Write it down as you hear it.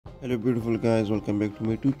Hello beautiful guys, welcome back to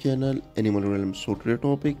my YouTube channel Animal Realm. So today's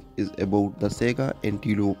topic is about the Saiga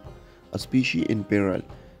antelope, a species in Peril.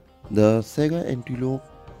 The Saiga antelope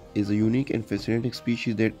is a unique and fascinating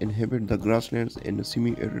species that inhabit the grasslands and the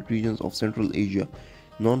semi-arid regions of Central Asia.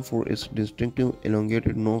 Known for its distinctive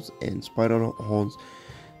elongated nose and spiral horns,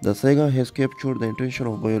 the Saiga has captured the attention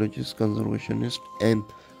of biologists, conservationists, and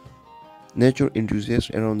nature enthusiasts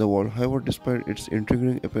around the world. However, despite its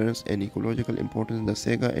intriguing appearance and ecological importance, the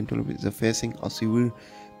Saiga antelope is facing a severe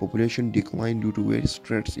population decline due to various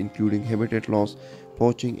threats including habitat loss,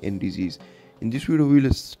 poaching, and disease. In this video, we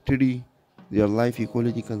will study their life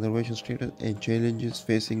ecology, conservation status, and challenges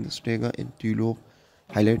facing the Saiga antelope,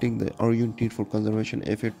 highlighting the urgent need for conservation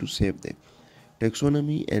effort to save them.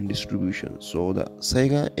 Taxonomy and distribution. So the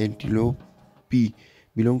Saiga antelope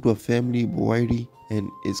belong to a family Boidae and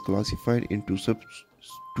is classified into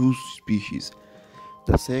two species.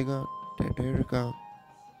 The Saiga tatarica,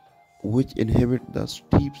 which inhabit the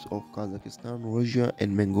steppes of Kazakhstan, Russia,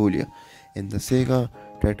 and Mongolia, and the Saiga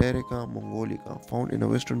tatarica mongolica, found in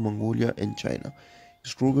western Mongolia and China.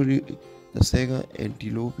 Historically, the Saiga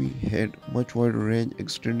antelope had much wider range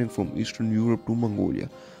extending from eastern Europe to Mongolia.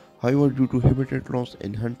 However, due to habitat loss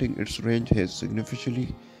and hunting, its range has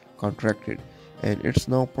significantly contracted, and it's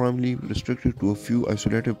now primarily restricted to a few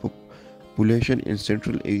isolated populations in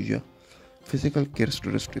Central Asia. Physical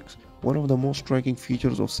characteristics. One of the most striking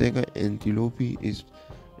features of Saiga antelope is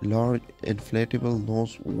large inflatable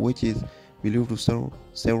nose, which is believed to serve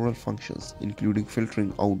several functions, including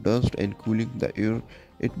filtering out dust and cooling the air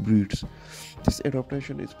it breathes. This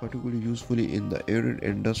adaptation is particularly useful in the arid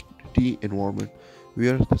and dusty environment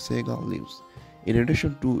where the Saiga lives. In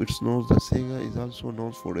addition to its nose, the Saiga is also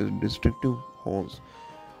known for its distinctive horns,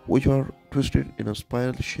 which are twisted in a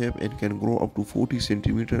spiral shape and can grow up to 40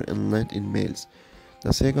 cm in length in males. The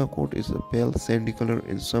Saiga coat is a pale sandy color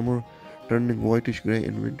in summer, turning whitish gray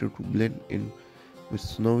in winter to blend in with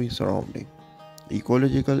snowy surroundings.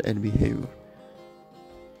 Ecological and behavior.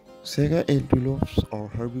 Saiga antelopes are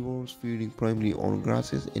herbivores feeding primarily on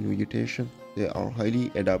grasses and vegetation. They are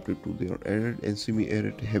highly adapted to their arid and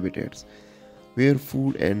semi-arid habitats, where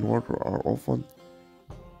food and water are often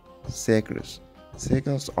scarce.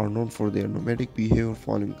 Saigas are known for their nomadic behavior,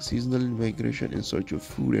 following seasonal migration in search of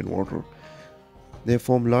food and water. They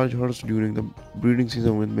form large herds during the breeding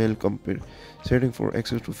season with male competing for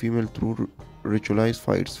access to female through ritualized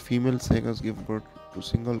fights. Female Saigas give birth to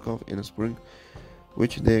single calf in spring,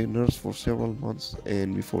 which they nurse for several months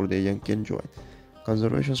and before their young can join.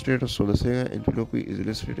 Conservation status. So the Saiga antelope is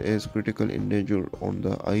listed as critical endangered on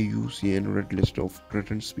the IUCN Red List of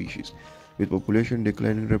threatened species, with population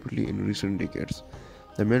declining rapidly in recent decades.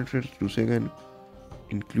 The main threats to Saiga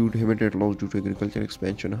include habitat loss due to agricultural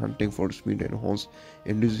expansion, hunting for its meat and horns,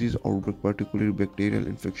 and disease outbreak, particularly bacterial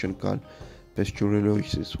infection called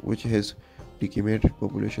pasteurellosis, which has decimated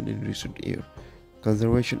population in recent years.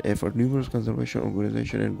 Conservation effort. Numerous conservation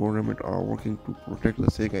organizations and governments are working to protect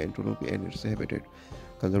the Saiga antelope and its habitat.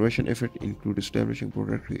 Conservation efforts include establishing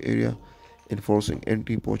protected area, enforcing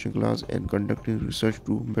anti-poaching laws, and conducting research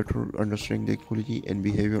to better understand the ecology and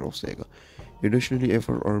behavior of Saiga. Additionally,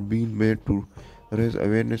 efforts are being made to raise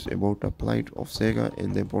awareness about the plight of Saiga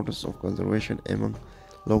and the importance of conservation among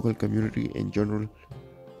local community and general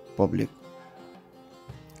public.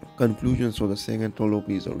 Conclusion. So the Saiga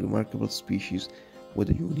antelope is a remarkable species with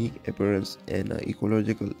a unique appearance and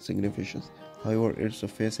ecological significance. However, it's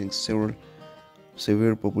facing several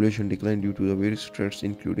severe population decline due to the various threats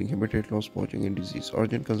including habitat loss, poaching, and disease.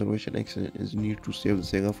 Urgent conservation action is needed to save the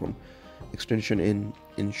Saiga from extinction and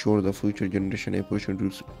ensure the future generation a opportunity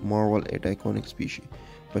to marvel at iconic species.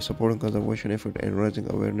 By supporting conservation effort and raising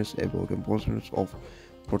awareness about the importance of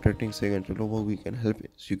protecting Saiga antelope, we can help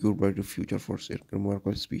secure brighter future for this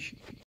remarkable species.